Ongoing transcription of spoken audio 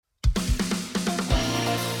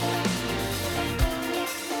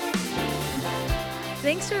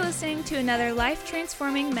Thanks for listening to another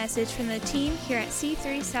life-transforming message from the team here at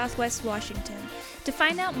C3 Southwest Washington. To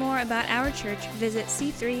find out more about our church, visit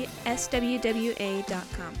c3swwa.com.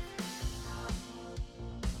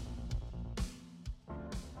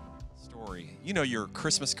 Story. You know your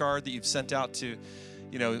Christmas card that you've sent out to,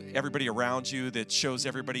 everybody around you that shows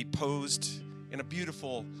everybody posed in a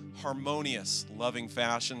beautiful, harmonious, loving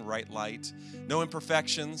fashion, right light, no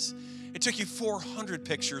imperfections. It took you 400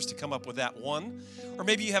 pictures to come up with that one. Or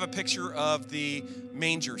maybe you have a picture of the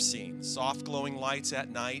manger scene, soft glowing lights at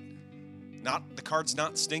night. The card's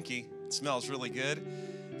not stinky. It smells really good.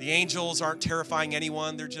 The angels aren't terrifying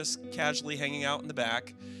anyone. They're just casually hanging out in the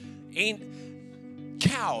back.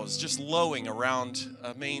 Cows just lowing around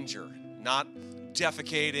a manger, not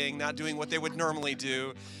defecating, not doing what they would normally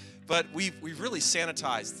do. But we've really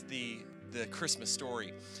sanitized the Christmas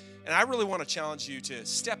story. And I really want to challenge you to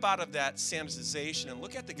step out of that sanitization and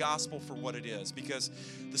look at the gospel for what it is, because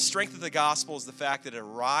the strength of the gospel is the fact that it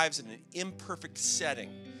arrives in an imperfect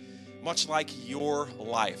setting, much like your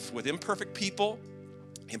life, with imperfect people,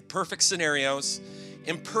 imperfect scenarios,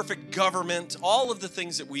 imperfect government, all of the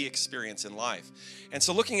things that we experience in life. And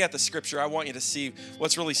so looking at the scripture, I want you to see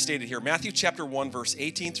what's really stated here. Matthew chapter 1, verse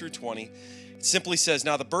 18 through 20, it simply says,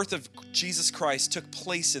 "Now the birth of Jesus Christ took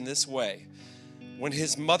place in this way. When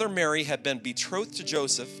his mother Mary had been betrothed to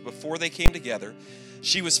Joseph, before they came together,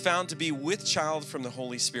 she was found to be with child from the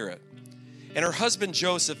Holy Spirit. And her husband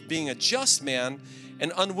Joseph, being a just man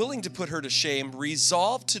and unwilling to put her to shame,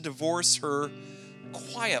 resolved to divorce her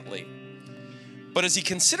quietly. But as he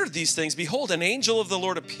considered these things, behold, an angel of the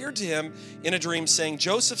Lord appeared to him in a dream, saying,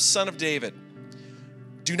 'Joseph, son of David,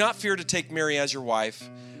 do not fear to take Mary as your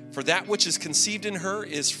wife, for that which is conceived in her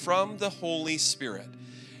is from the Holy Spirit.'"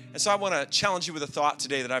 And so I want to challenge you with a thought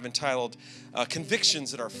today that I've entitled,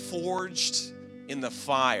 Convictions that are Forged in the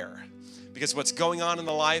Fire. Because what's going on in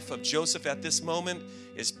the life of Joseph at this moment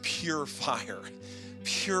is pure fire.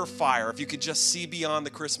 Pure fire. If you could just see beyond the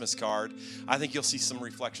Christmas card, I think you'll see some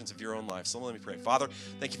reflections of your own life. So let me pray. Father,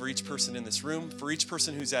 thank you for each person in this room, for each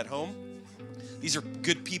person who's at home. These are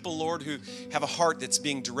good people, Lord, who have a heart that's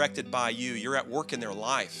being directed by you. You're at work in their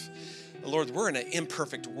life. Lord, we're in an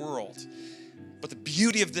imperfect world. But the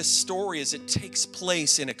beauty of this story is it takes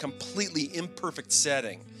place in a completely imperfect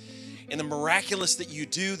setting. And the miraculous that you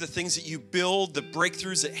do, the things that you build, the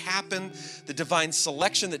breakthroughs that happen, the divine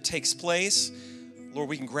selection that takes place, Lord,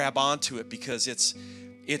 we can grab onto it because it's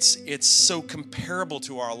so comparable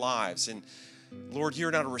to our lives. And Lord, you're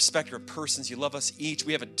not a respecter of persons. You love us each.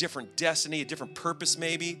 We have a different destiny, a different purpose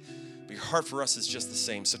maybe, but your heart for us is just the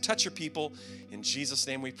same. So touch your people. In Jesus'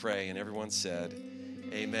 name we pray. And everyone said,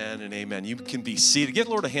 amen and amen. You can be seated. Give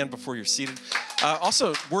the Lord a hand before you're seated.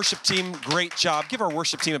 Also, worship team, great job. Give our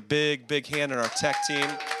worship team a big, big hand, and our tech team.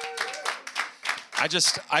 I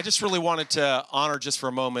just really wanted to honor just for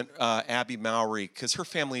a moment Abby Mowry, because her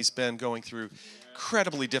family's been going through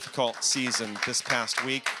incredibly difficult season this past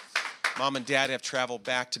week. Mom and Dad have traveled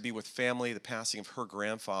back to be with family, the passing of her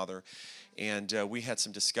grandfather. And we had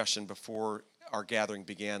some discussion before our gathering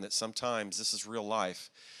began that sometimes this is real life.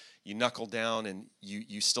 You knuckle down and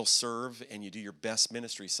you still serve and you do your best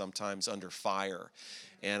ministry sometimes under fire.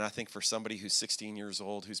 And I think for somebody who's 16 years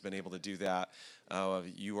old who's been able to do that,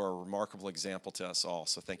 you are a remarkable example to us all.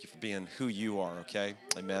 So thank you for being who you are, okay?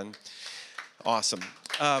 Amen. Awesome.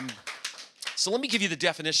 So let me give you the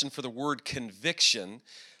definition for the word conviction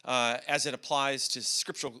as it applies to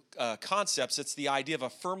scriptural concepts. It's the idea of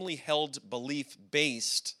a firmly held belief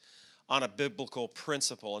based on a biblical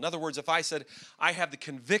principle. In other words, if I said, I have the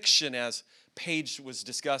conviction, as Paige was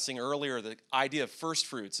discussing earlier, the idea of first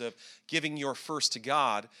fruits, of giving your first to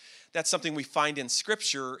God, that's something we find in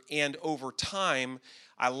Scripture, and over time,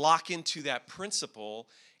 I lock into that principle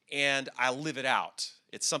and I live it out.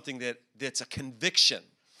 It's something that's a conviction.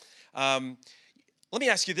 Let me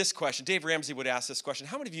ask you this question. Dave Ramsey would ask this question.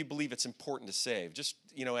 How many of you believe it's important to save? Just,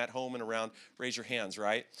 at home and around, raise your hands,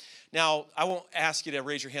 right? Now, I won't ask you to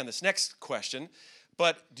raise your hand this next question,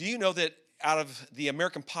 but do you know that out of the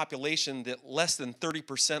American population, that less than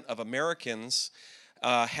 30% of Americans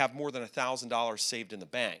have more than $1,000 saved in the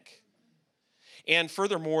bank? And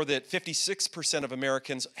furthermore, that 56% of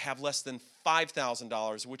Americans have less than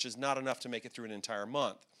 $5,000, which is not enough to make it through an entire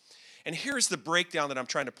month. And here's the breakdown that I'm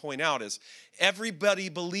trying to point out is everybody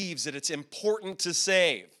believes that it's important to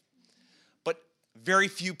save, but very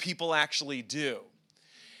few people actually do.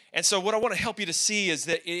 And so what I want to help you to see is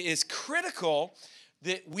that it is critical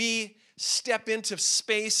that we step into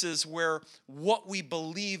spaces where what we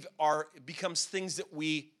believe becomes things that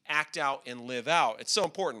we act out and live out. It's so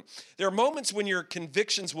important. There are moments when your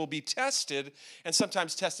convictions will be tested, and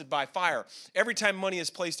sometimes tested by fire. Every time money is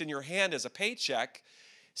placed in your hand as a paycheck,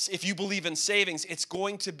 if you believe in savings, it's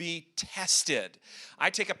going to be tested. I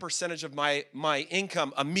take a percentage of my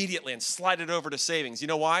income immediately and slide it over to savings. You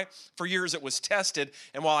know why? For years it was tested,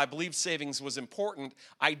 and while I believed savings was important,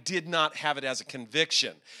 I did not have it as a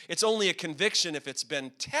conviction. It's only a conviction if it's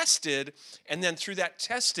been tested, and then through that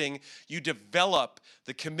testing, you develop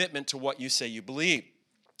the commitment to what you say you believe.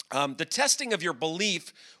 The testing of your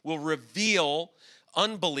belief will reveal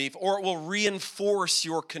unbelief, or it will reinforce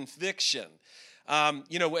your conviction.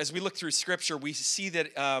 As we look through Scripture, we see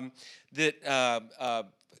that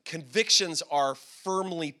convictions are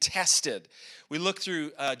firmly tested. We look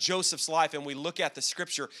through Joseph's life and we look at the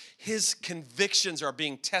Scripture. His convictions are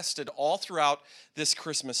being tested all throughout this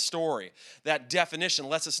Christmas story. That definition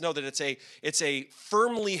lets us know that it's a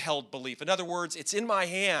firmly held belief. In other words, it's in my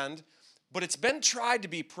hand, but it's been tried to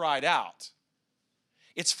be pried out.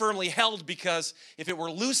 It's firmly held because if it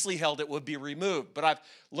were loosely held, it would be removed. But I've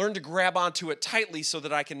learned to grab onto it tightly so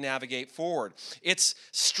that I can navigate forward. It's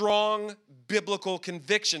strong biblical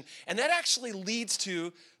conviction. And that actually leads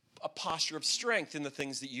to a posture of strength in the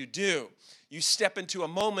things that you do. You step into a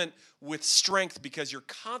moment with strength because you're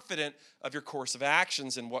confident of your course of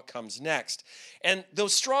actions and what comes next. And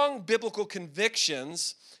those strong biblical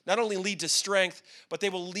convictions not only lead to strength, but they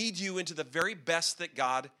will lead you into the very best that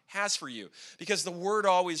God has for you. Because the Word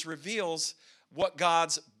always reveals what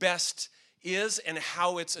God's best is and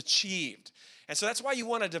how it's achieved. And so that's why you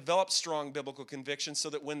want to develop strong biblical convictions so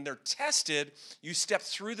that when they're tested, you step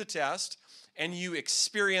through the test and you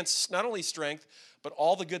experience not only strength, but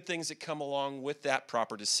all the good things that come along with that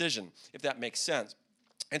proper decision, if that makes sense.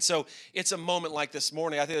 And so it's a moment like this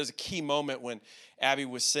morning. I think it was a key moment when Abby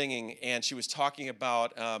was singing and she was talking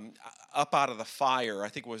about up out of the fire, I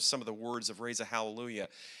think was some of the words of Raise a Hallelujah.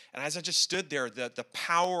 And as I just stood there, the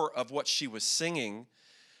power of what she was singing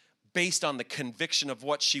based on the conviction of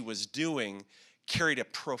what she was doing carried a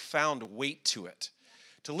profound weight to it.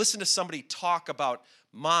 To listen to somebody talk about,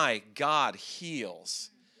 my God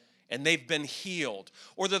heals, and they've been healed.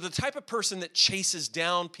 Or they're the type of person that chases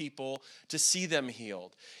down people to see them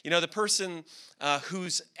healed. You know, the person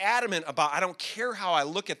who's adamant about, I don't care how I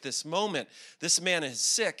look at this moment, this man is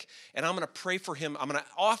sick, and I'm going to pray for him. I'm going to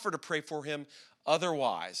offer to pray for him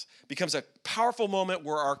otherwise. Becomes a powerful moment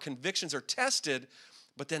where our convictions are tested,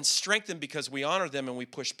 but then strengthened because we honor them and we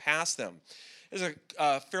push past them. There's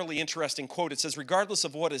a fairly interesting quote. It says, regardless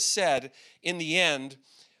of what is said, in the end,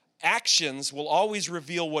 actions will always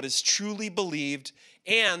reveal what is truly believed,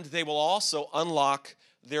 and they will also unlock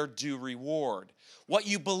their due reward. What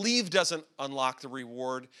you believe doesn't unlock the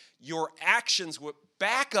reward. Your actions will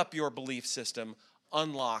back up your belief system,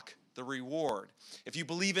 unlock the reward. If you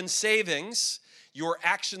believe in savings, your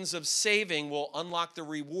actions of saving will unlock the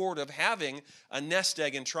reward of having a nest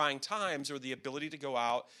egg in trying times or the ability to go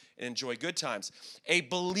out and enjoy good times. A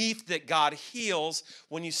belief that God heals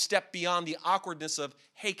when you step beyond the awkwardness of,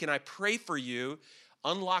 hey, can I pray for you,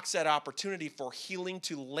 unlocks that opportunity for healing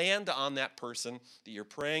to land on that person that you're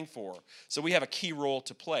praying for. So we have a key role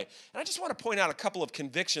to play. And I just want to point out a couple of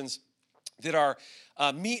convictions that are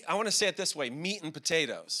meat. I want to say it this way, meat and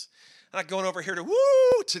potatoes. I'm not going over here to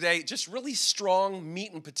woo today, just really strong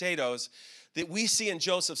meat and potatoes that we see in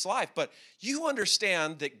Joseph's life. But you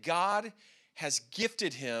understand that God has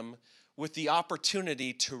gifted him with the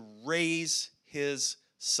opportunity to raise his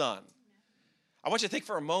son. I want you to think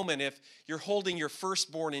for a moment, if you're holding your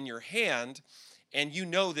firstborn in your hand and you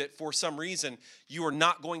know that for some reason you are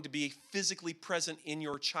not going to be physically present in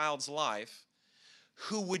your child's life,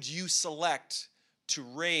 who would you select to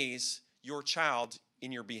raise your child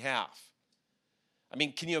in your behalf? I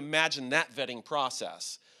mean, can you imagine that vetting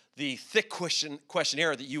process? The thick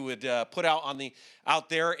questionnaire that you would put out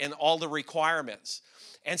there and all the requirements.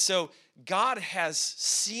 And so God has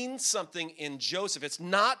seen something in Joseph. It's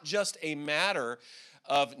not just a matter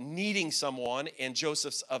of needing someone and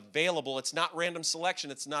Joseph's available. It's not random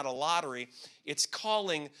selection. It's not a lottery. It's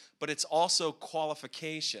calling, but it's also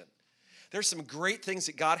qualification. There's some great things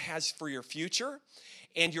that God has for your future,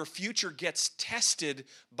 and your future gets tested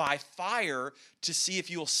by fire to see if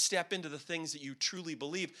you'll step into the things that you truly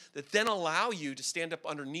believe that then allow you to stand up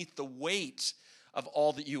underneath the weight of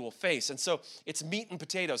all that you will face. And so it's meat and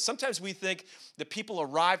potatoes. Sometimes we think that people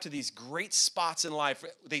arrive to these great spots in life.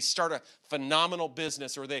 They start a phenomenal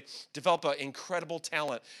business, or they develop an incredible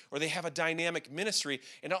talent, or they have a dynamic ministry,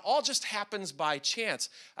 and it all just happens by chance.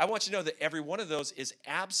 I want you to know that every one of those is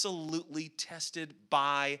absolutely tested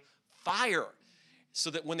by fire, so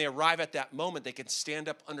that when they arrive at that moment, they can stand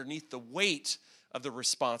up underneath the weight of the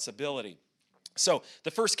responsibility. So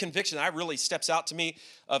the first conviction that really steps out to me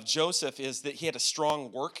of Joseph is that he had a strong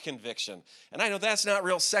work conviction. And I know that's not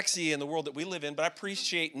real sexy in the world that we live in, but I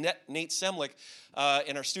appreciate Nate Semlick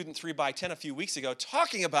in our Student 3x10 a few weeks ago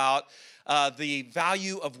talking about the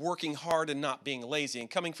value of working hard and not being lazy. And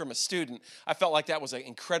coming from a student, I felt like that was an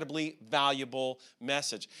incredibly valuable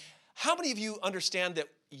message. How many of you understand that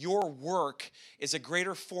your work is a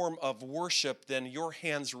greater form of worship than your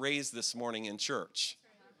hands raised this morning in church?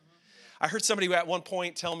 I heard somebody at one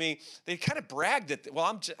point tell me they kind of bragged that, well,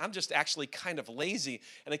 I'm just actually kind of lazy.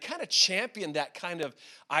 And they kind of championed that kind of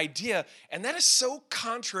idea. And that is so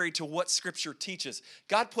contrary to what Scripture teaches.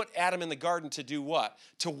 God put Adam in the garden to do what?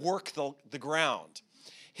 To work the ground.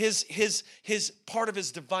 His part of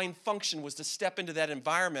his divine function was to step into that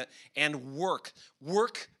environment and work.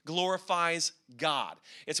 Work glorifies God.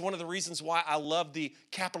 It's one of the reasons why I love the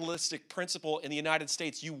capitalistic principle in the United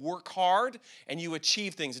States. You work hard and you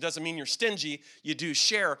achieve things. It doesn't mean you're stingy. You do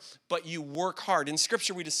share, but you work hard. In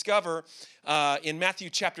Scripture, we discover in Matthew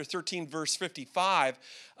chapter 13, verse 55,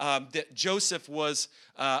 that Joseph was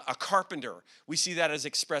a carpenter. We see that as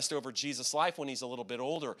expressed over Jesus' life when he's a little bit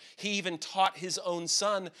older. He even taught his own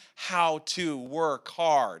son how to work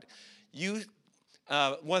hard.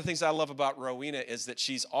 One of the things I love about Rowena is that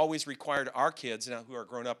she's always required our kids, now who are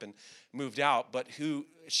grown up and moved out, but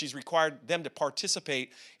she's required them to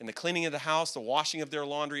participate in the cleaning of the house, the washing of their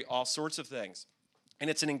laundry, all sorts of things. And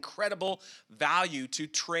it's an incredible value to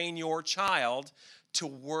train your child to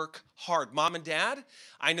work hard. Mom and dad,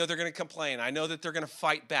 I know they're going to complain. I know that they're going to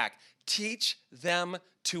fight back. Teach them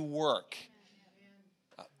to work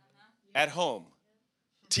at home.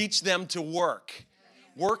 Teach them to work.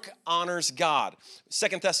 Work honors God.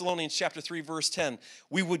 2 Thessalonians chapter 3, verse 10.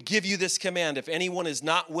 We would give you this command. If anyone is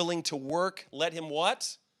not willing to work, let him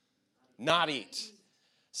what? Not eat.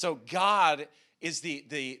 So God is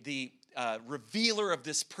the revealer of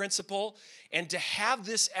this principle. And to have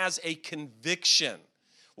this as a conviction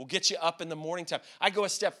will get you up in the morning time. I go a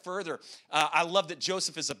step further. I love that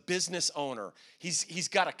Joseph is a business owner. He's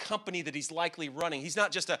got a company that he's likely running. He's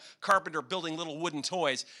not just a carpenter building little wooden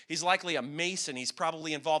toys. He's likely a mason. He's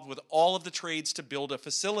probably involved with all of the trades to build a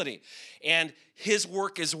facility. And his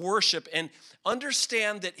work is worship. And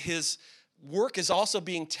understand that his work is also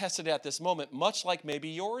being tested at this moment, much like maybe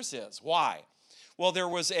yours is. Why? Well, there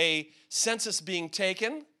was a census being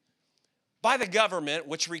taken by the government,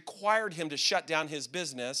 which required him to shut down his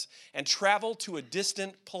business and travel to a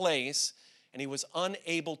distant place, and he was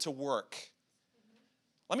unable to work.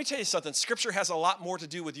 Let me tell you something. Scripture has a lot more to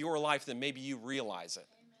do with your life than maybe you realize it.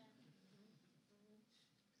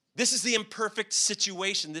 This is the imperfect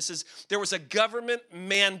situation. There was a government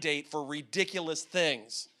mandate for ridiculous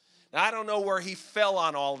things. Now, I don't know where he fell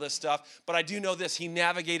on all this stuff, but I do know this. He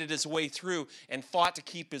navigated his way through and fought to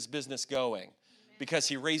keep his business going, because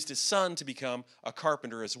he raised his son to become a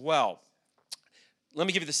carpenter as well. Let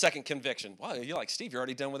me give you the second conviction. Wow, you're like, Steve, you're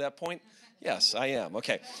already done with that point? Yes, I am.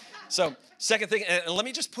 Okay. So second thing, and let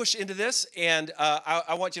me just push into this, and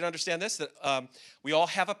I want you to understand this, that we all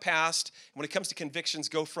have a past. When it comes to convictions,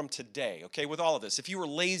 go from today, okay, with all of this. If you were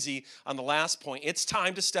lazy on the last point, it's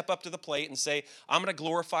time to step up to the plate and say, I'm going to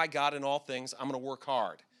glorify God in all things. I'm going to work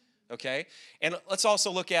hard. Okay? And let's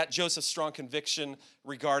also look at Joseph's strong conviction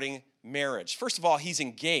regarding marriage. First of all, he's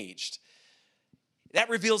engaged. That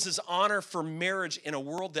reveals his honor for marriage in a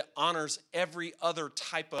world that honors every other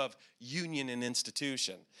type of union and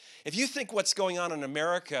institution. If you think what's going on in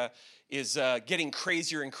America is getting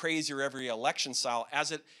crazier and crazier every election cycle,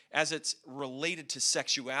 as it's related to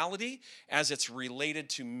sexuality, as it's related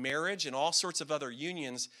to marriage and all sorts of other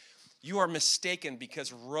unions, you are mistaken,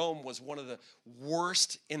 because Rome was one of the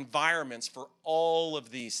worst environments for all of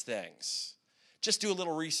these things. Just do a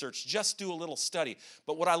little research. Just do a little study.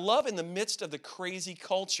 But what I love, in the midst of the crazy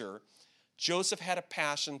culture, Joseph had a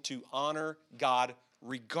passion to honor God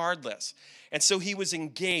regardless. And so he was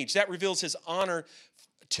engaged. That reveals his honor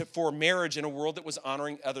for marriage in a world that was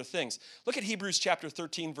honoring other things. Look at Hebrews chapter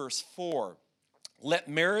 13, verse 4. Let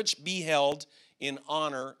marriage be held in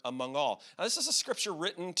honor among all. Now, this is a scripture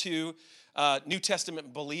written to New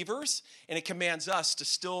Testament believers, and it commands us to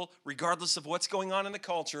still, regardless of what's going on in the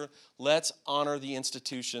culture, let's honor the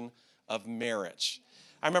institution of marriage.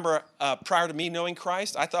 I remember prior to me knowing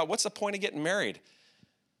Christ, I thought, what's the point of getting married?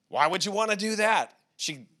 Why would you want to do that?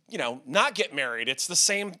 Not get married. It's the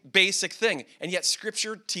same basic thing. And yet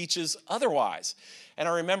Scripture teaches otherwise. And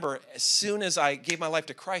I remember as soon as I gave my life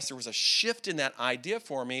to Christ, there was a shift in that idea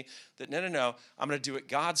for me that, no, I'm going to do it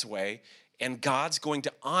God's way. and God's going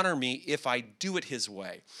to honor me if I do it his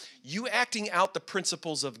way. You acting out the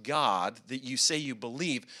principles of God that you say you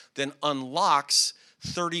believe then unlocks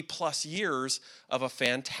 30 plus years of a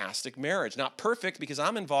fantastic marriage. Not perfect because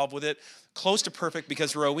I'm involved with it, close to perfect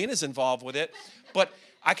because Rowena's involved with it, but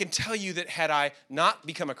I can tell you that had I not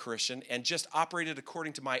become a Christian and just operated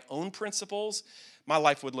according to my own principles, my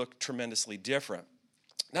life would look tremendously different.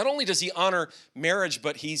 Not only does he honor marriage,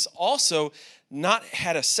 but he's also not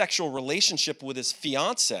had a sexual relationship with his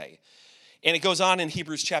fiancée. And it goes on in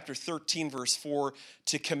Hebrews chapter 13, verse 4,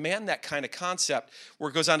 to command that kind of concept, where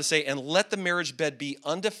it goes on to say, and let the marriage bed be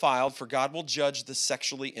undefiled, for God will judge the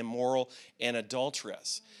sexually immoral and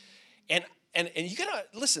adulterous. And you gotta,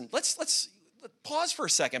 listen, let's pause for a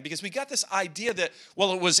second, because we got this idea that,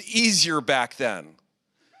 well, it was easier back then.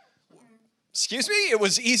 Excuse me? It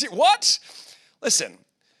was easier? What? Listen,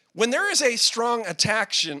 when there is a strong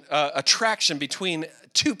attraction between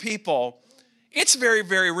two people, it's very,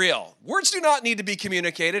 very real. Words do not need to be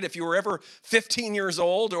communicated. If you were ever 15 years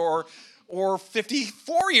old or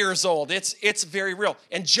 54 years old, it's very real.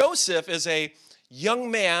 And Joseph is a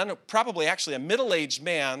young man, probably actually a middle-aged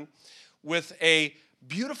man, with a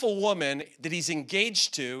beautiful woman that he's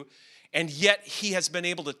engaged to, and yet he has been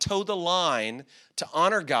able to toe the line to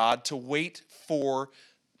honor God, to wait for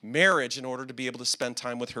marriage in order to be able to spend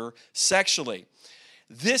time with her sexually.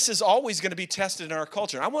 This is always going to be tested in our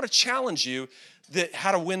culture. I want to challenge you that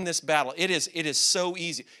how to win this battle. It is so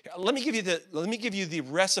easy. Let me give you the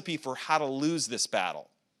recipe for how to lose this battle.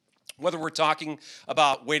 Whether we're talking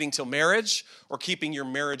about waiting till marriage or keeping your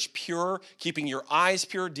marriage pure, keeping your eyes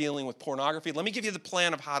pure, dealing with pornography, let me give you the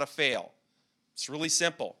plan of how to fail. It's really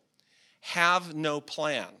simple. Have no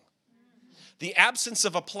plan. The absence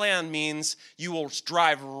of a plan means you will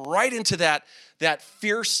drive right into that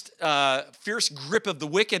fierce grip of the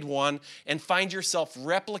wicked one and find yourself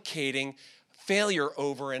replicating failure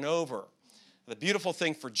over and over. The beautiful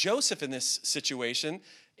thing for Joseph in this situation,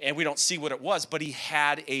 and we don't see what it was, but he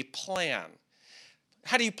had a plan.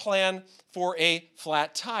 How do you plan for a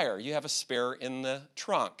flat tire? You have a spare in the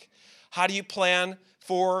trunk. How do you plan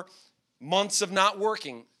for months of not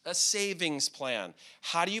working? A savings plan.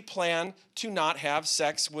 How do you plan to not have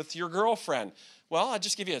sex with your girlfriend? Well, I'll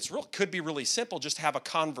just give you, could be really simple. Just have a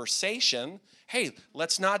conversation. Hey,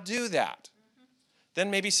 let's not do that. Then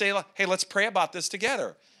maybe say, hey, let's pray about this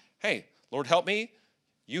together. Hey, Lord, help me.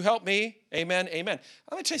 You help me. Amen. Amen.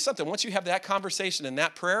 Let me tell you something. Once you have that conversation and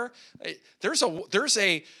that prayer, there's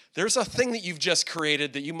a thing that you've just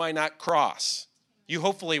created that you might not cross. You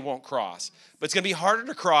hopefully won't cross. But it's going to be harder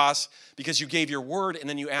to cross because you gave your word and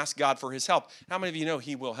then you ask God for his help. How many of you know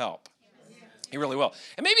he will help? He really will.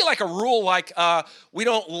 And maybe like a rule like we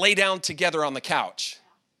don't lay down together on the couch.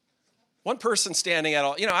 One person standing at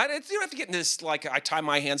all, you don't have to get in this, like I tie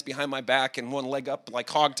my hands behind my back and one leg up like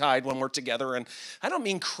hog-tied when we're together. And I don't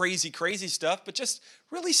mean crazy stuff, but just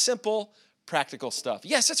really simple, practical stuff.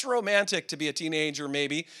 Yes, it's romantic to be a teenager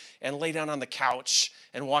maybe and lay down on the couch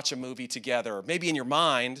and watch a movie together, maybe in your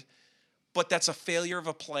mind, but that's a failure of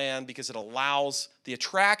a plan because it allows the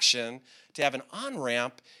attraction to have an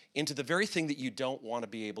on-ramp into the very thing that you don't want to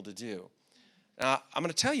be able to do. Now, I'm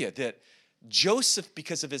going to tell you that Joseph,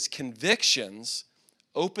 because of his convictions,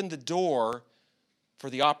 opened the door for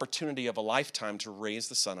the opportunity of a lifetime to raise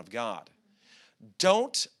the Son of God.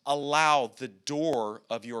 Don't allow the door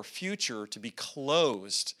of your future to be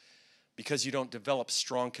closed because you don't develop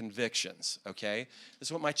strong convictions, okay? This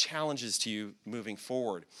is what my challenge is to you moving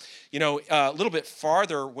forward. A little bit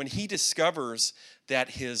farther, when he discovers that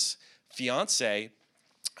his fiancée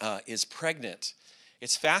is pregnant,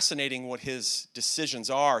 it's fascinating what his decisions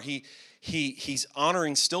are. He's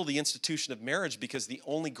honoring still the institution of marriage because the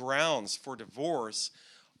only grounds for divorce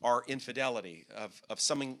are infidelity, of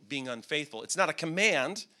someone being unfaithful. It's not a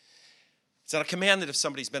command. It's not a command that if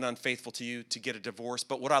somebody's been unfaithful to you to get a divorce.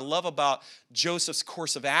 But what I love about Joseph's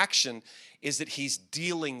course of action is that he's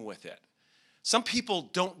dealing with it. Some people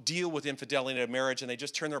don't deal with infidelity in a marriage and they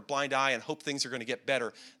just turn their blind eye and hope things are going to get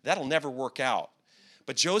better. That'll never work out.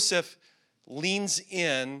 But Joseph leans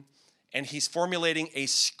in and he's formulating a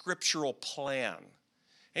scriptural plan.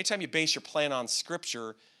 Anytime you base your plan on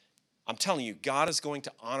scripture, I'm telling you, God is going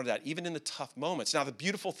to honor that, even in the tough moments. Now, the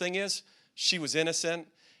beautiful thing is, she was innocent,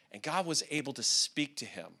 and God was able to speak to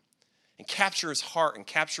him and capture his heart and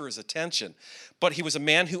capture his attention. But he was a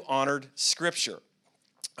man who honored scripture.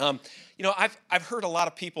 I've heard a lot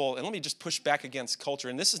of people, and let me just push back against culture,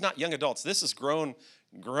 and this is not young adults, this is grown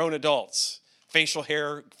adults, facial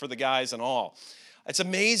hair for the guys and all. It's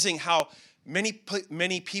amazing how many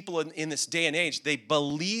people in this day and age, they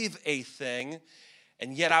believe a thing,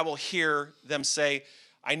 and yet I will hear them say,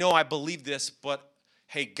 I know I believe this, but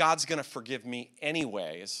hey, God's going to forgive me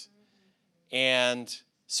anyways. And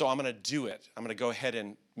so I'm going to do it. I'm going to go ahead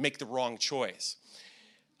and make the wrong choice.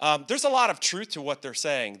 There's a lot of truth to what they're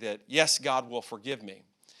saying, that yes, God will forgive me.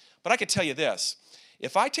 But I can tell you this.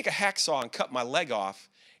 If I take a hacksaw and cut my leg off,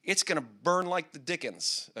 it's going to burn like the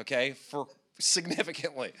dickens, okay, for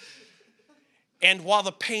significantly. And while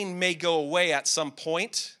the pain may go away at some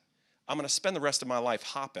point, I'm going to spend the rest of my life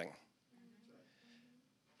hopping.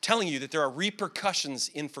 Telling you that there are repercussions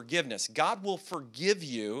in forgiveness. God will forgive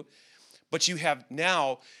you, but you have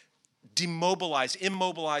now immobilized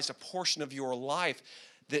a portion of your life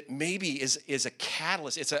that maybe is a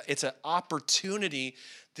catalyst. It's an opportunity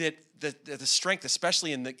that the strength,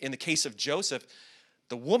 especially in the case of Joseph,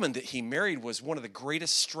 the woman that he married was one of the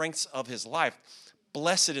greatest strengths of his life.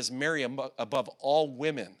 Blessed is Mary above all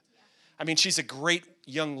women. I mean, she's a great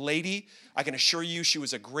young lady. I can assure you she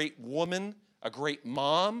was a great woman, a great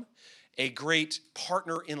mom, a great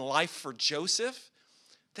partner in life for Joseph.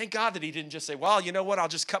 Thank God that he didn't just say, well, you know what, I'll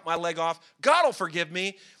just cut my leg off. God will forgive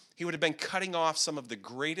me. He would have been cutting off some of the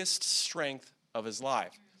greatest strength of his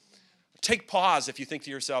life. Take pause if you think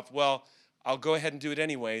to yourself, well, I'll go ahead and do it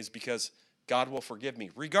anyways because God will forgive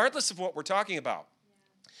me, regardless of what we're talking about.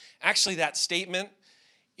 Actually, that statement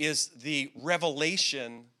is the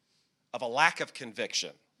revelation of a lack of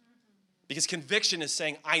conviction. Because conviction is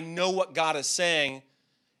saying, I know what God is saying,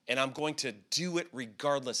 and I'm going to do it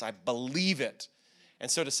regardless. I believe it. And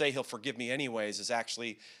so to say he'll forgive me anyways is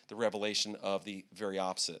actually the revelation of the very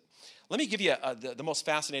opposite. Let me give you the most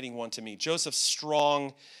fascinating one to me, Joseph's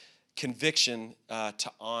strong conviction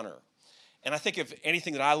to honor. And I think of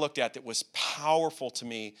anything that I looked at that was powerful to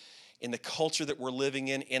me in the culture that we're living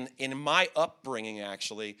in my upbringing,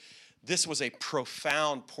 actually, this was a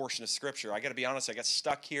profound portion of Scripture. I got to be honest, I got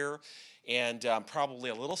stuck here, and I'm probably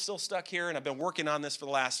a little still stuck here, and I've been working on this for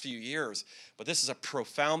the last few years. But this is a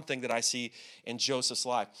profound thing that I see in Joseph's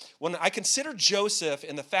life. When I consider Joseph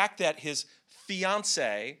and the fact that his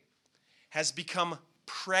fiancée has become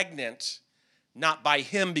pregnant, not by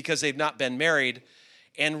him because they've not been married,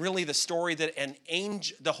 and really the story that an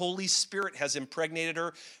angel, the Holy Spirit has impregnated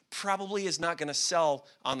her, probably is not going to sell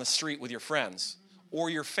on the street with your friends or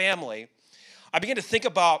your family. I begin to think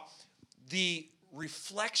about the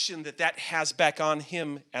reflection that has back on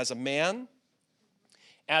him as a man,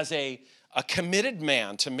 as a committed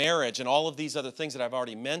man to marriage and all of these other things that I've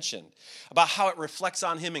already mentioned, about how it reflects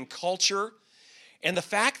on him in culture, and the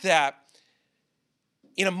fact that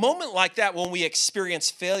in a moment like that when we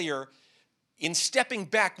experience failure, in stepping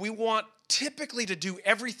back, we want typically to do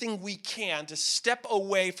everything we can to step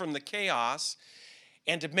away from the chaos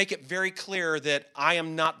and to make it very clear that I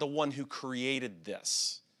am not the one who created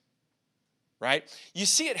this, right? You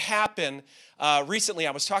see it happen. Recently,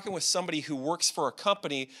 I was talking with somebody who works for a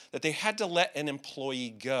company that they had to let an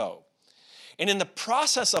employee go. And in the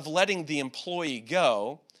process of letting the employee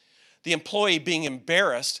go, the employee, being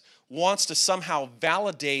embarrassed, wants to somehow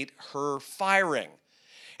validate her firing.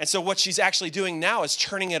 And so what she's actually doing now is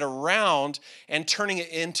turning it around and turning it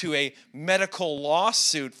into a medical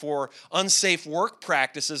lawsuit for unsafe work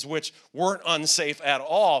practices, which weren't unsafe at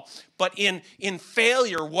all. But in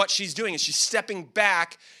failure, what she's doing is she's stepping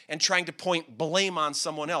back and trying to point blame on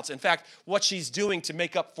someone else. In fact, what she's doing to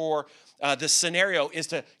make up for this scenario is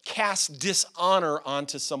to cast dishonor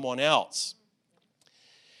onto someone else.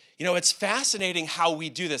 You know, it's fascinating how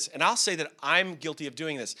we do this, and I'll say that I'm guilty of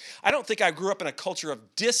doing this. I don't think I grew up in a culture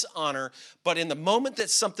of dishonor, but in the moment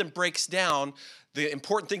that something breaks down, the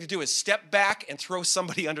important thing to do is step back and throw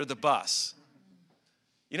somebody under the bus.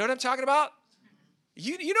 You know what I'm talking about?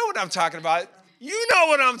 You know what I'm talking about. You know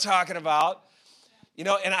what I'm talking about. You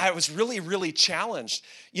know, and I was really, really challenged.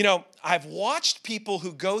 You know, I've watched people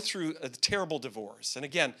who go through a terrible divorce, and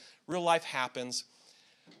again, real life happens.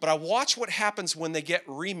 But I watch what happens when they get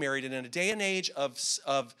remarried, and in a day and age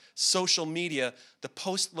of social media, the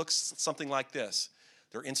post looks something like this.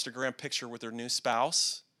 Their Instagram picture with their new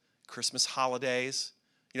spouse, Christmas holidays.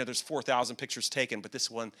 You know, there's 4,000 pictures taken, but this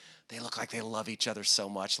one, they look like they love each other so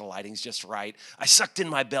much. The lighting's just right. I sucked in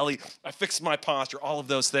my belly. I fixed my posture. All of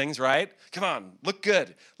those things, right? Come on, look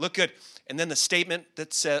good, look good. And then the statement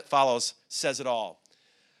that follows says it all.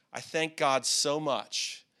 I thank God so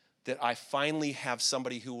much that I finally have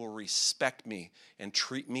somebody who will respect me and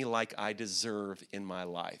treat me like I deserve in my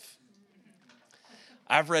life.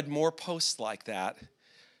 I've read more posts like that,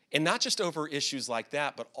 and not just over issues like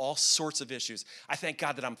that, but all sorts of issues. I thank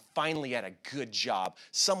God that I'm finally at a good job,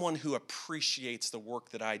 someone who appreciates the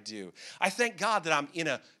work that I do. I thank God that I'm in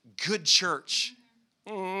a good church.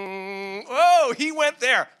 Oh, he went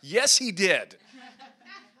there. Yes, he did.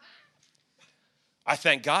 I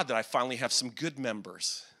thank God that I finally have some good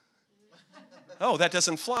members. Oh, that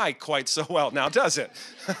doesn't fly quite so well now, does it?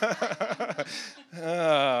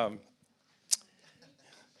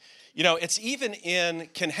 It's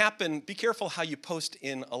can happen, be careful how you post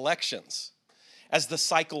in elections as the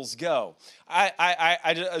cycles go.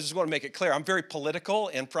 I just want to make it clear, I'm very political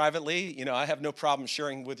and privately, I have no problem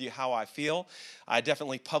sharing with you how I feel. I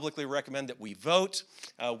definitely publicly recommend that we vote.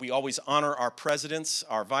 We always honor our presidents,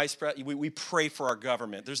 our vice presidents. We pray for our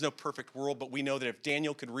government. There's no perfect world, but we know that if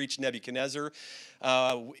Daniel could reach Nebuchadnezzar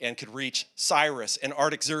and could reach Cyrus and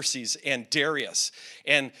Artaxerxes and Darius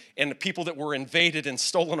and the people that were invaded and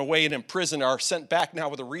stolen away and imprisoned are sent back now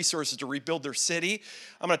with the resources to rebuild their city,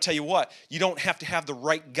 I'm going to tell you what, you don't have to have the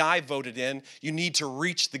right guy voted in. You need to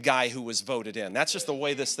reach the guy who was voted in. That's just the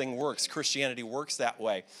way this thing works. Christianity works that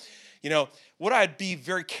way. What I'd be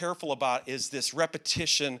very careful about is this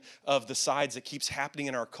repetition of the sides that keeps happening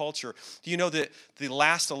in our culture. Do you know that the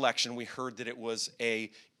last election we heard that it was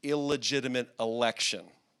a illegitimate election?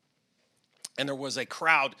 And there was a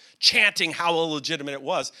crowd chanting how illegitimate it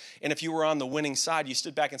was. And if you were on the winning side, you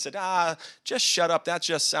stood back and said, just shut up, that's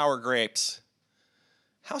just sour grapes.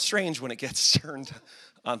 How strange when it gets turned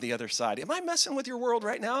on the other side. Am I messing with your world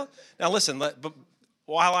right now? Now listen, but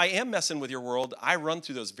while I am messing with your world, I run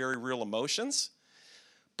through those very real emotions.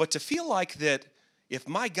 But to feel like that if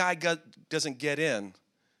my guy doesn't get in,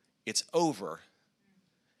 it's over,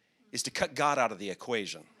 is to cut God out of the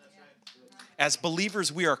equation. As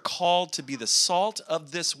believers, we are called to be the salt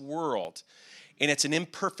of this world, and it's an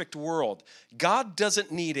imperfect world. God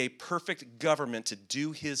doesn't need a perfect government to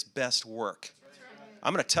do his best work.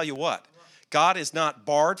 I'm going to tell you what, God is not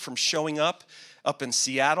barred from showing up in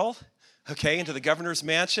Seattle, into the governor's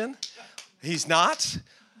mansion. He's not.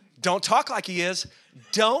 Don't talk like he is.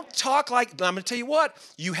 Don't talk like, but I'm going to tell you what,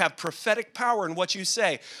 you have prophetic power in what you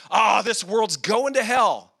say. This world's going to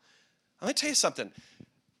hell. Let me tell you something.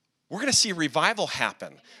 We're going to see revival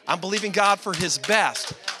happen. I'm believing God for his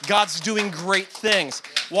best. God's doing great things.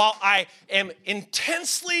 While I am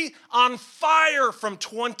intensely on fire from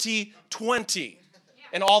 2020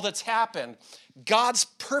 and all that's happened, God's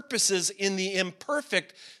purposes in the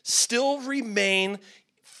imperfect still remain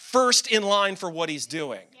first in line for what he's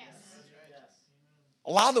doing. Yes.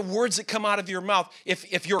 Allow the words that come out of your mouth.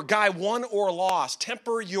 If your guy won or lost,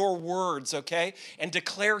 temper your words, okay? And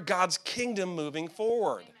declare God's kingdom moving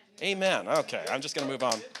forward. Amen. Okay, I'm just going to move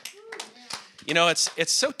on.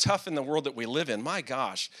 It's so tough in the world that we live in. My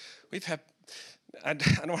gosh, I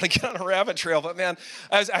don't want to get on a rabbit trail, but man,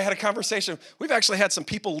 I had a conversation. We've actually had some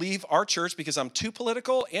people leave our church because I'm too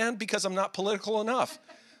political and because I'm not political enough.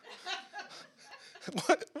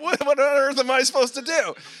 What on earth am I supposed to do?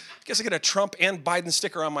 I guess I get a Trump and Biden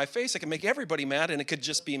sticker on my face. I can make everybody mad, and it could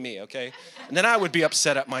just be me, okay? And then I would be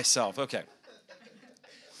upset at myself. Okay.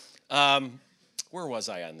 Where was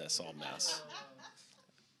I on this all mess?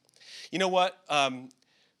 You know what?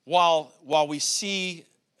 While we see,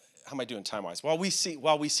 how am I doing time-wise? While we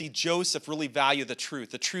see Joseph really value the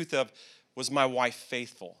truth of, was my wife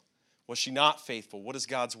faithful? Was she not faithful? What does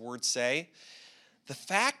God's word say? The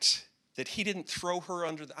fact that he didn't throw her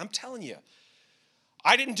I'm telling you,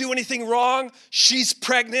 I didn't do anything wrong. She's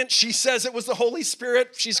pregnant. She says it was the Holy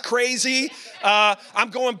Spirit. She's crazy. I'm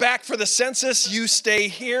going back for the census. You stay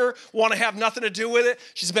here. Want to have nothing to do with it.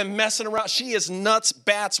 She's been messing around. She is nuts,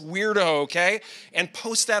 bats, weirdo, okay? And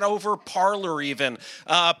post that over Parler even.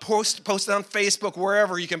 Post it on Facebook,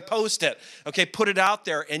 wherever you can post it. Okay, put it out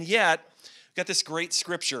there. And yet, we've got this great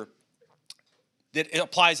scripture that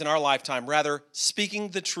applies in our lifetime. Rather, speaking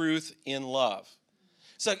the truth in love.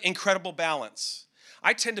 It's an incredible balance.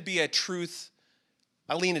 I tend to be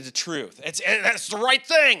I lean into truth. That's the right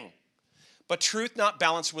thing. But truth not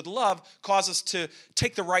balanced with love causes us to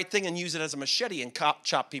take the right thing and use it as a machete and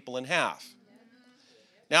chop people in half.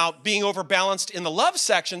 Now, being overbalanced in the love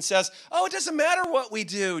section says, it doesn't matter what we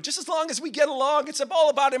do. Just as long as we get along, it's all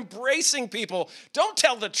about embracing people. Don't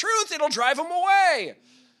tell the truth. It'll drive them away.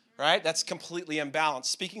 Right? That's completely imbalanced.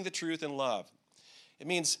 Speaking the truth in love. It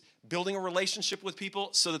means building a relationship with people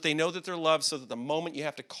so that they know that they're loved, so that the moment you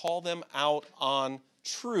have to call them out on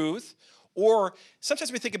truth, or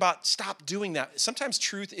sometimes we think about stop doing that. Sometimes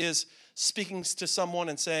truth is speaking to someone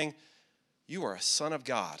and saying, you are a son of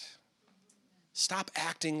God. Stop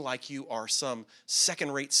acting like you are some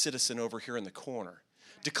second-rate citizen over here in the corner.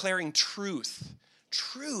 Declaring truth.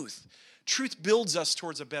 Truth builds us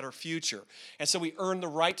towards a better future. And so we earn the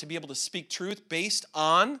right to be able to speak truth based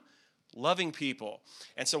on loving people.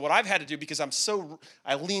 And so what I've had to do, because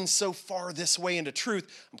I lean so far this way into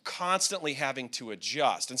truth, I'm constantly having to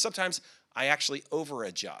adjust. And sometimes I actually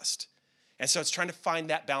over-adjust. And so it's trying to find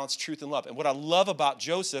that balance, truth and love. And what I love about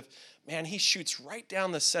Joseph, man, he shoots right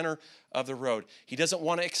down the center of the road. He doesn't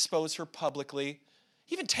want to expose her publicly.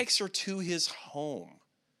 He even takes her to his home.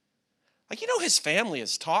 Like, his family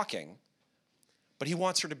is talking, but he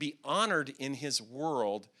wants her to be honored in his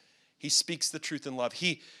world. He speaks the truth in love.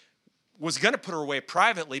 He was going to put her away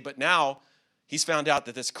privately, but now he's found out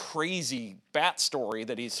that this crazy bat story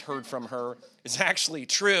that he's heard from her is actually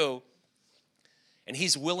true. And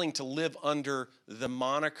he's willing to live under the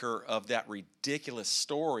moniker of that ridiculous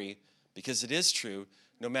story because it is true,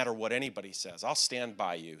 no matter what anybody says. I'll stand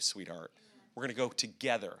by you, sweetheart. We're going to go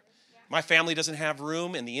together. My family doesn't have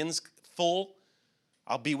room and the inn's full.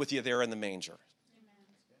 I'll be with you there in the manger.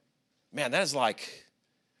 Man, that's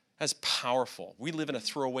powerful. We live in a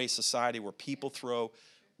throwaway society where people throw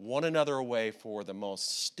one another away for the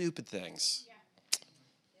most stupid things.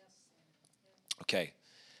 Okay.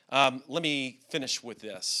 Let me finish with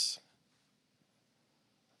this.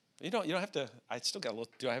 You don't have to. I still got a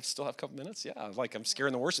little. Do I still have a couple minutes? Yeah. I'm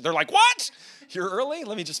scaring the worst. They're like, what? You're early?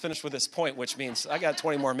 Let me just finish with this point, which means I got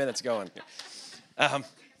 20 more minutes going. And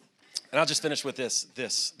I'll just finish with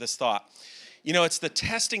this thought. It's the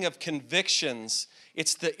testing of convictions.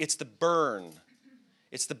 It's the burn.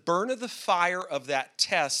 It's the burn of the fire of that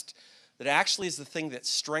test that actually is the thing that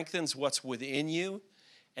strengthens what's within you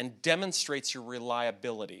and demonstrates your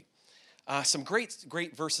reliability. Some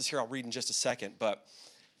great verses here I'll read in just a second, but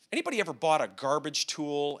anybody ever bought a garbage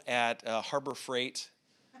tool at Harbor Freight?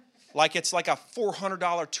 It's like a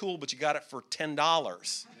 $400 tool, but you got it for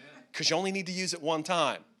 $10 because you only need to use it one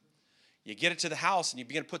time. You get it to the house and you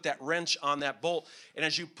begin to put that wrench on that bolt, and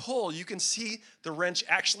as you pull, you can see the wrench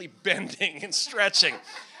actually bending and stretching.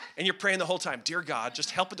 And you're praying the whole time, dear God,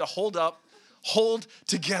 just help it to hold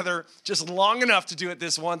together just long enough to do it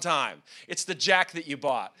this one time. It's the jack that you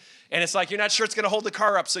bought. And it's like you're not sure it's going to hold the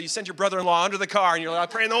car up, so you send your brother-in-law under the car, and you're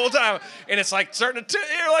praying the whole time. And it's like starting to,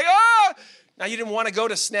 you're like, ah! Now, you didn't want to go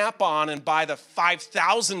to Snap-on and buy the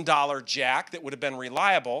 $5,000 jack that would have been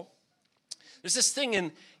reliable. There's this thing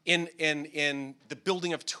in the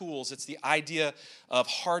building of tools. It's the idea of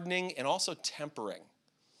hardening and also tempering.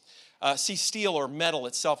 See, steel or metal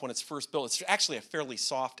itself, when it's first built, it's actually a fairly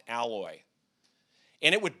soft alloy.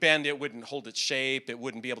 And it would bend, it wouldn't hold its shape, it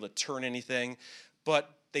wouldn't be able to turn anything. But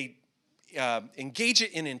they engage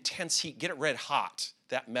it in intense heat, get it red hot,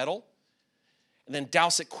 that metal, and then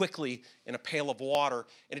douse it quickly in a pail of water.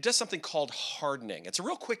 And it does something called hardening. It's a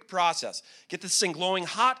real quick process. Get this thing glowing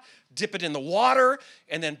hot, dip it in the water,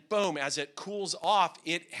 and then boom, as it cools off,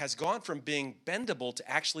 it has gone from being bendable to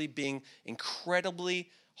actually being incredibly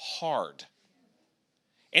hard.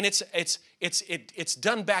 And it's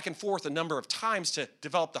done back and forth a number of times to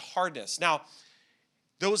develop the hardness. Now,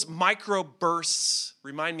 those micro bursts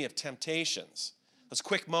remind me of temptations, those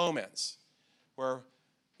quick moments where,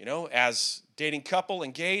 as dating couple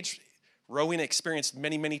engaged, Rowena experienced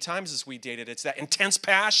many, many times as we dated. It's that intense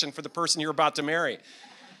passion for the person you're about to marry.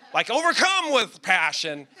 Overcome with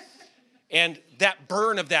passion. And that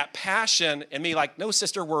burn of that passion, and me no,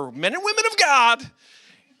 sister, we're men and women of God.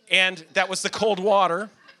 And that was the cold water.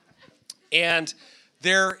 And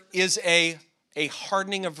there is a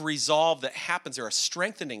hardening of resolve that happens. There's a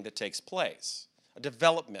strengthening that takes place, a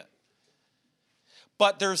development.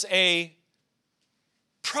 But there's a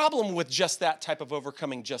problem with just that type of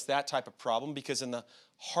overcoming just that type of problem, because in the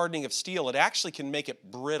hardening of steel, it actually can make it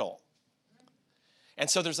brittle. And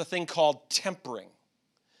so there's a thing called tempering.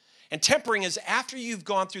 And tempering is after you've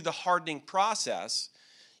gone through the hardening process,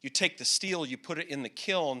 you take the steel, you put it in the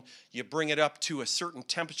kiln, you bring it up to a certain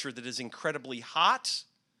temperature that is incredibly hot,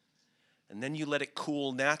 and then you let it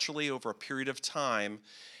cool naturally over a period of time.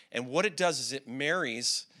 And what it does is it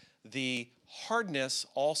marries the hardness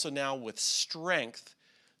also now with strength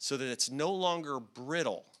so that it's no longer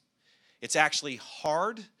brittle. It's actually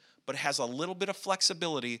hard, but it has a little bit of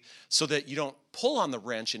flexibility so that you don't pull on the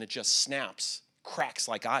wrench and it just snaps, cracks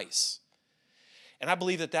like ice. And I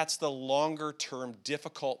believe that that's the longer-term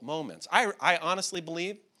difficult moments. I honestly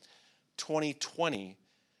believe 2020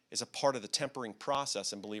 is a part of the tempering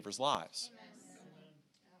process in believers' lives.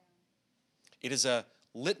 Amen. It is a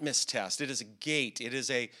litmus test. It is a gate. It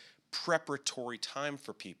is a preparatory time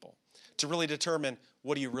for people to really determine,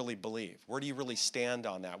 what do you really believe? Where do you really stand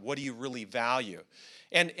on that? What do you really value?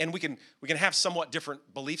 And we can have somewhat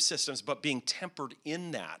different belief systems, but being tempered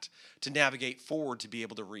in that to navigate forward to be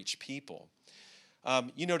able to reach people.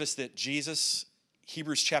 You notice that Jesus,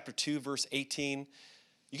 Hebrews chapter 2, verse 18,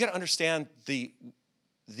 you got to understand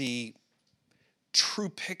the true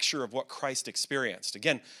picture of what Christ experienced.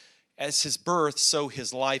 Again, as his birth, so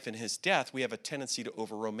his life and his death, we have a tendency to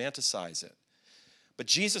over-romanticize it. But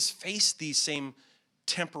Jesus faced these same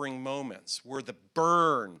tempering moments where the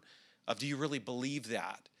burn of, do you really believe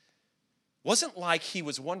that? Wasn't like he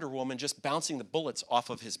was Wonder Woman just bouncing the bullets off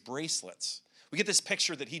of his bracelets. We get this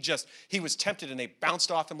picture that he was tempted and they bounced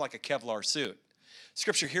off him like a Kevlar suit.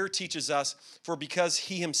 Scripture here teaches us, for because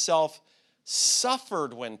he himself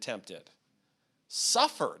suffered when tempted.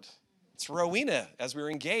 Suffered. It's Rowena as we were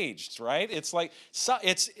engaged, right? It's like,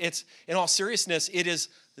 it's in all seriousness, it is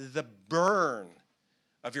the burn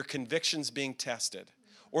of your convictions being tested,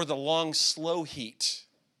 or the long, slow heat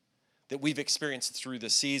that we've experienced through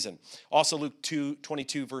this season. Also, Luke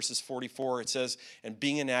 2:22, verses 44, it says, and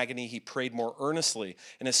being in agony, he prayed more earnestly,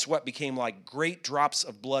 and his sweat became like great drops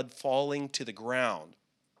of blood falling to the ground.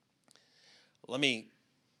 Let me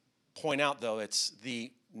point out, though, it's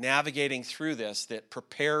the navigating through this that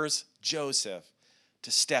prepares Joseph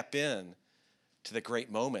to step in to the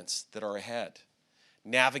great moments that are ahead.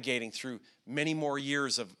 Navigating through many more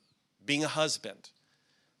years of being a husband,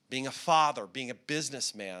 being a father, being a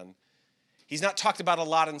businessman. He's not talked about a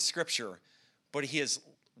lot in Scripture, but he is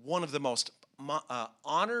one of the most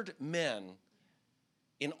honored men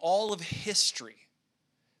in all of history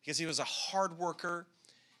because he was a hard worker,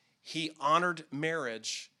 he honored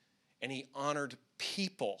marriage, and he honored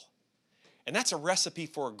people. And that's a recipe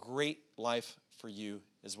for a great life for you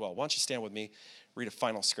as well. Why don't you stand with me, read a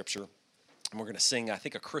final scripture, and we're going to sing, I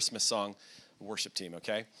think, a Christmas song, the worship team,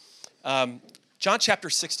 okay? John chapter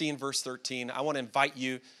 16, verse 13, I want to invite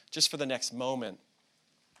you, just for the next moment,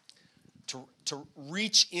 to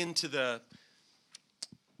reach into the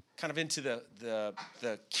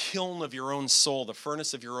kiln of your own soul, the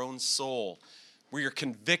furnace of your own soul, where your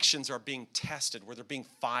convictions are being tested, where they're being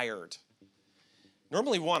fired.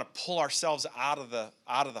 Normally we want to pull ourselves out of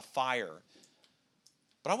the fire,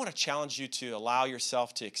 but I want to challenge you to allow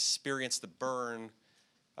yourself to experience the burn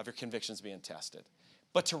of your convictions being tested,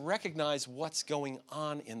 but to recognize what's going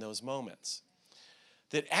on in those moments.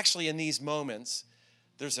 That actually in these moments,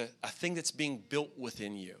 there's a thing that's being built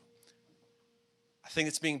within you, a thing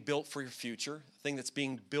that's being built for your future, a thing that's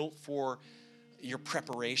being built for your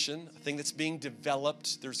preparation, a thing that's being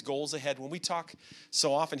developed. There's goals ahead. When we talk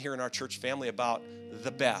so often here in our church family about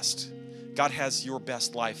the best, God has your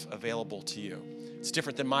best life available to you. It's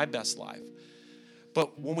different than my best life.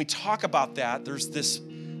 But when we talk about that, there's this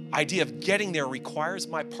idea of getting there requires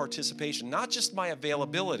my participation, not just my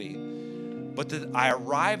availability, but that I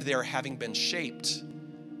arrive there having been shaped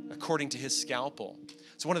according to his scalpel.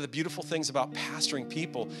 So one of the beautiful things about pastoring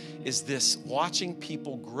people is this, watching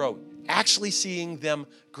people grow, actually seeing them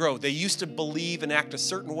grow. They used to believe and act a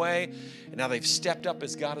certain way, and now they've stepped up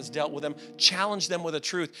as God has dealt with them, challenged them with a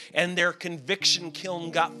truth, and their conviction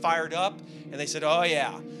kiln got fired up, and they said, oh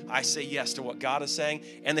yeah, I say yes to what God is saying,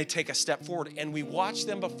 and they take a step forward, and we watch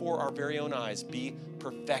them before our very own eyes be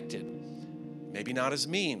perfected. Maybe not as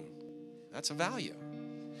mean. That's a value.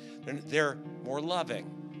 They're more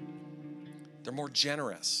loving. They're more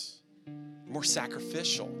generous, more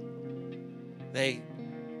sacrificial. They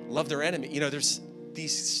love their enemy. You know, there's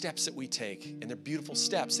these steps that we take, and they're beautiful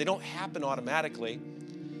steps. They don't happen automatically.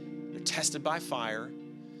 They're tested by fire.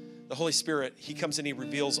 The Holy Spirit, he comes and he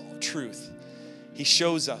reveals truth. He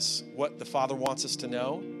shows us what the Father wants us to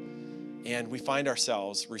know, and we find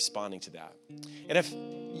ourselves responding to that. And if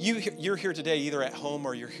you're here today, either at home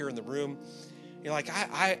or you're here in the room, you're like,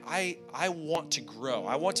 I want to grow.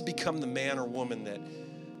 I want to become the man or woman that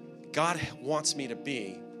God wants me to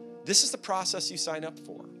be. This is the process you sign up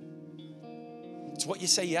for. It's what you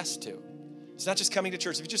say yes to. It's not just coming to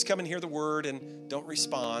church. If you just come and hear the word and don't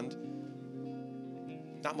respond,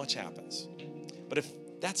 not much happens. But if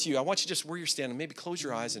that's you, I want you just where you're standing, maybe close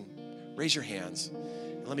your eyes and raise your hands.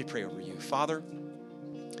 And let me pray over you. Father,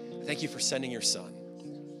 thank you for sending your son.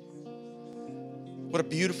 What a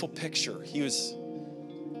beautiful picture. He was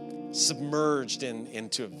submerged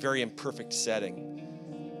into a very imperfect setting.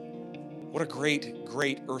 What a great,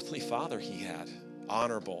 great earthly father he had.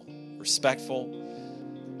 Honorable, respectful.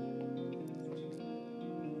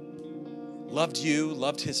 Loved you,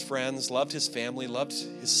 loved his friends, loved his family, loved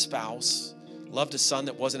his spouse, loved a son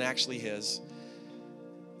that wasn't actually his.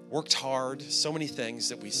 Worked hard, so many things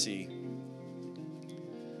that we see.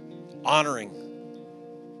 Honoring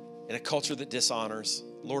in a culture that dishonors.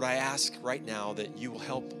 Lord, I ask right now that you will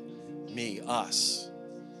help me, us,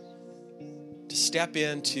 to step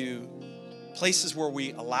into places where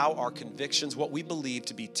we allow our convictions, what we believe,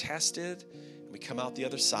 to be tested, and we come out the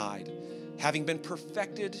other side, having been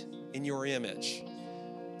perfected in your image.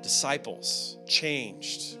 Disciples,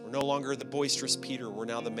 changed. We're no longer the boisterous Peter. We're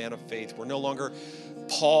now the man of faith. We're no longer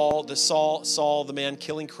Saul, the man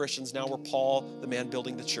killing Christians. Now we're Paul, the man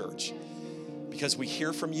building the church. because we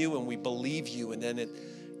hear from you and we believe you, and then it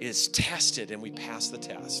is tested and we pass the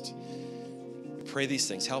test. We pray these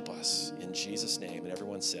things. Help us in Jesus' name. And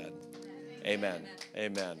everyone said, amen.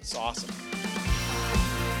 Amen. It's awesome.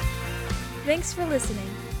 Thanks for listening.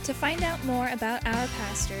 To find out more about our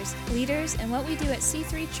pastors, leaders, and what we do at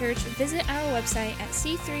C3 Church, visit our website at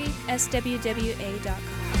c3swwa.com.